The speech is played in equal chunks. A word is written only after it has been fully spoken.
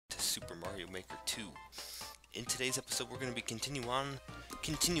Super Mario Maker 2. In today's episode, we're going to be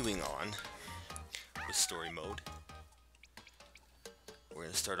continuing on with story mode. We're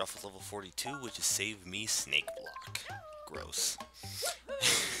going to start off with level 42, which is Save Me Snake Block. Gross.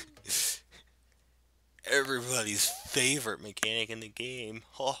 Everybody's favorite mechanic in the game.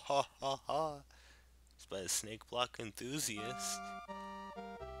 Ha ha ha ha. It's by a snake block enthusiast.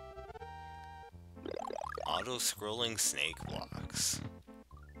 Auto-scrolling snake blocks.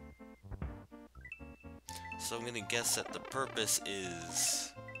 So I'm gonna guess that the purpose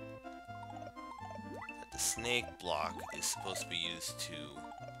is that the snake block is supposed to be used to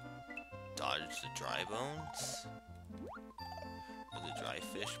dodge the dry bones? Or the dry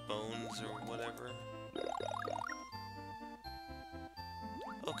fish bones or whatever?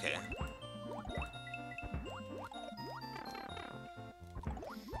 Okay.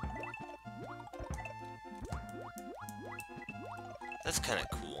 That's kind of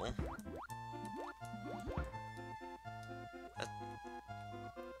cool.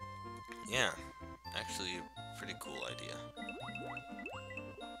 Yeah, actually a pretty cool idea.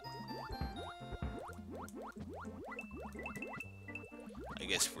 I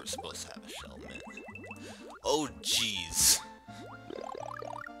guess we're supposed to have a shell mitt. Oh, jeez.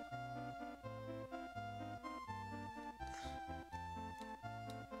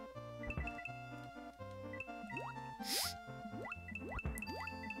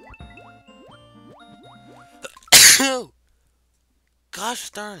 Gosh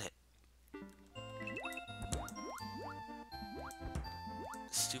darn it.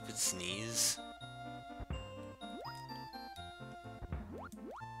 Stupid sneeze.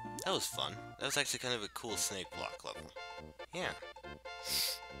 That was fun. That was actually kind of a cool snake block level. Yeah.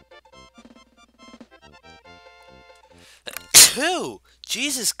 Ew!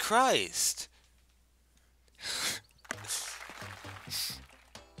 Jesus Christ!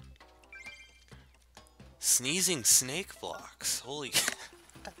 Sneezing snake blocks. Holy...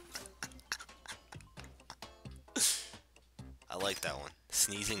 I like that one.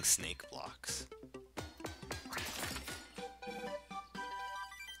 Sneezing snake blocks.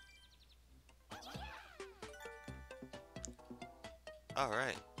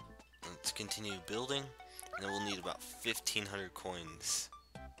 Alright. Let's continue building. And then we'll need about 1,500 coins.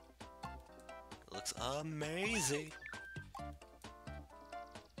 It looks amazing.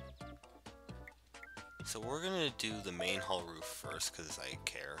 So we're gonna do the main hall roof first, because I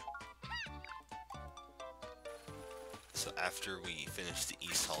care. So after we finish the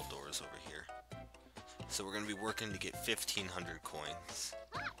east hall doors over here. So we're gonna be working to get 1,500 coins.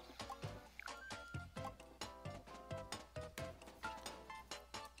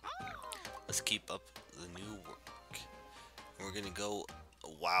 Let's keep up the new work. We're gonna go...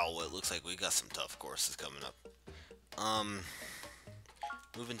 Wow, it looks like we got some tough courses coming up.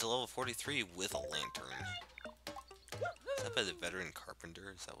 Moving to level 43 with a lantern. Is that by the veteran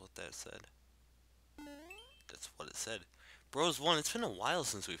carpenter? Is that what that said? That's what it said. Bros 1, it's been a while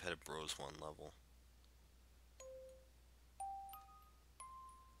since we've had a Bros 1 level.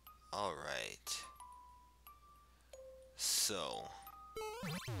 Alright. So...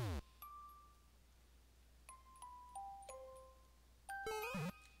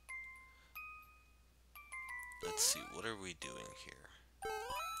 let's see, what are we doing here?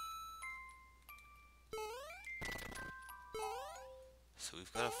 So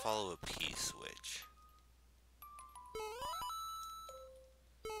we've got to follow a P switch.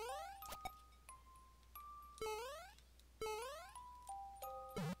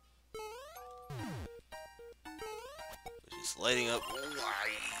 Which is lighting up.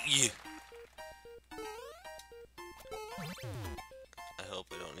 I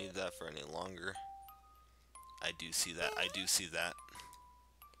hope I don't need that for any longer. I do see that. I do see that.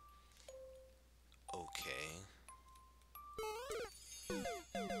 Okay.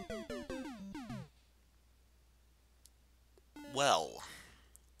 Well.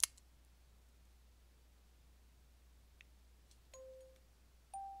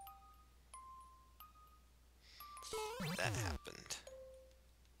 That happened.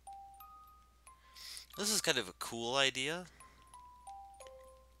 This is kind of a cool idea.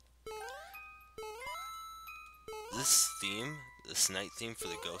 This theme, this night theme for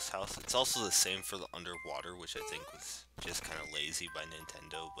the ghost house, it's also the same for the underwater, which I think was just kind of lazy by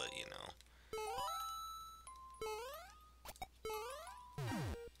Nintendo, but you know.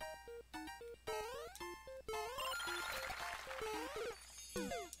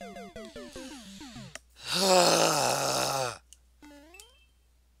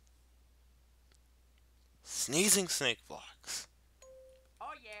 Sneezing snake blocks.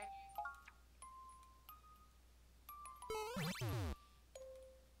 Oh yeah.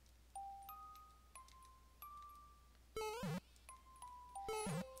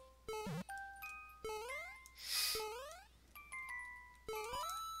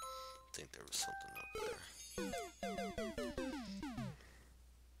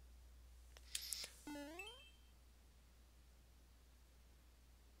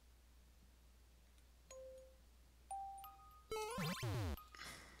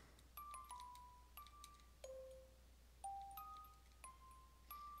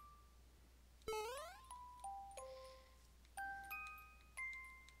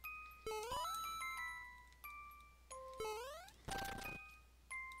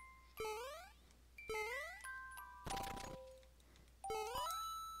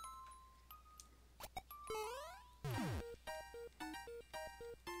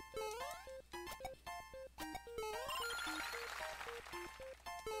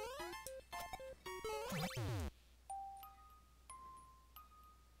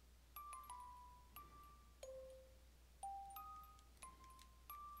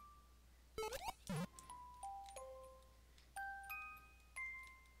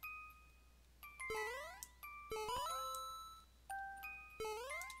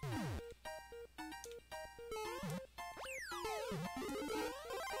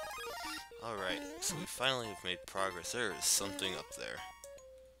 Alright, so we finally have made progress. There is something up there.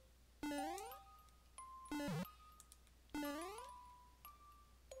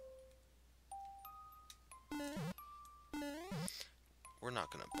 We're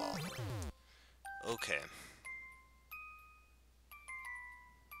not gonna bother. Okay.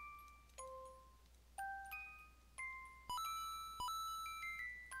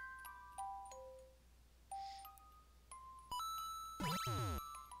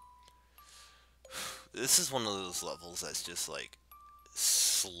 This is one of those levels that's just like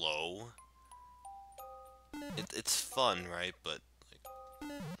slow. It's fun, right? But like,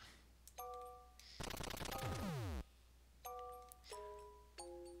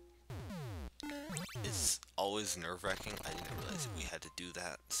 it's always nerve-wracking. I didn't realize that we had to do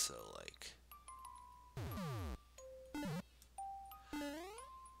that, so like.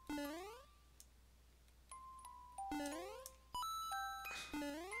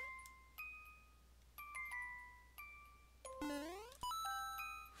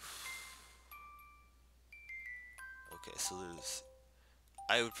 Okay, so there's...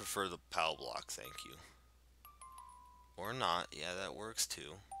 I would prefer the POW block, thank you. Or not, yeah, that works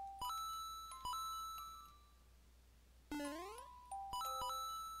too.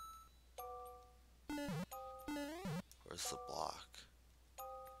 Where's the block?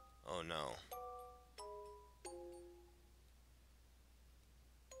 Oh no.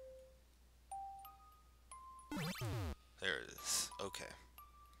 There it is. Okay.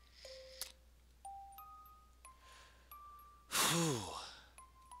 Whew.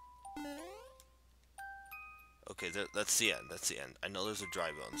 Okay, that's the end. That's the end. I know there's a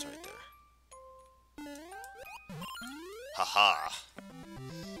dry bones right there. Haha.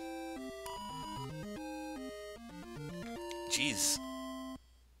 Jeez.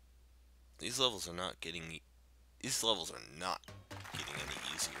 These levels are not getting... These levels are not getting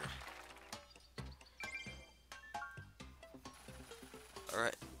any easier.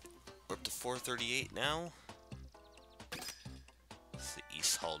 Alright. We're up to 438 now. The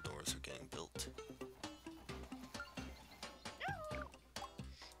East Hall doors are getting built.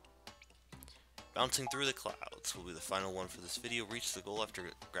 Bouncing through the clouds will be the final one for this video. Reach the goal after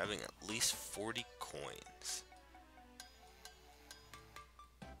grabbing at least 40 coins.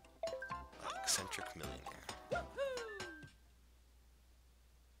 Eccentric millionaire.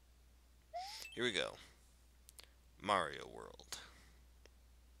 Here we go. Mario World.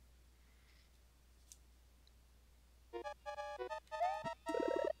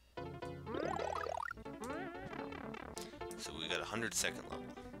 So we got a 100-second level.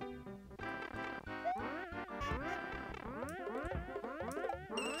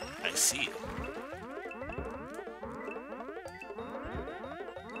 I see it.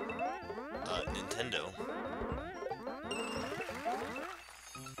 Nintendo.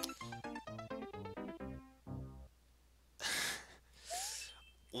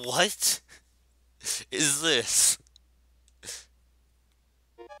 What is this?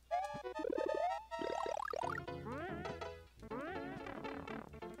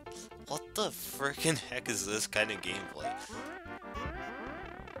 What the frickin' heck is this kind of gameplay?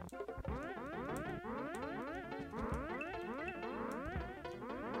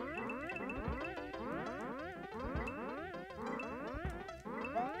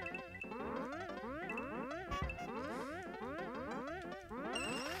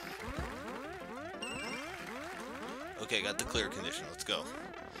 Okay, got the clear condition. Let's go.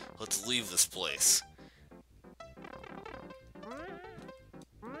 Let's leave this place.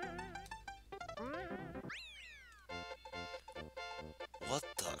 What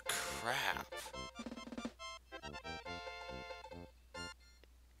the crap?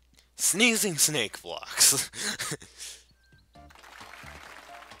 Sneezing snake blocks.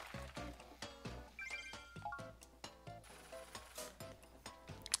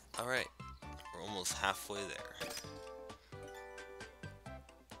 Alright, we're almost halfway there.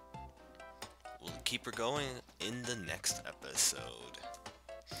 We'll keep her going in the next episode.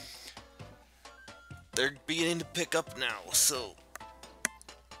 They're beginning to pick up now, so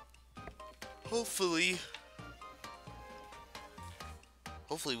hopefully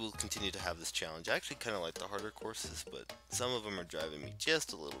we'll continue to have this challenge. I actually kind of like the harder courses, but some of them are driving me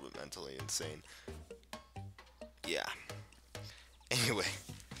just a little bit mentally insane. Yeah. Anyway,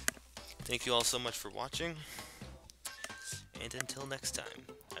 Thank you all so much for watching, and until next time,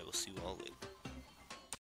 I will see you all later.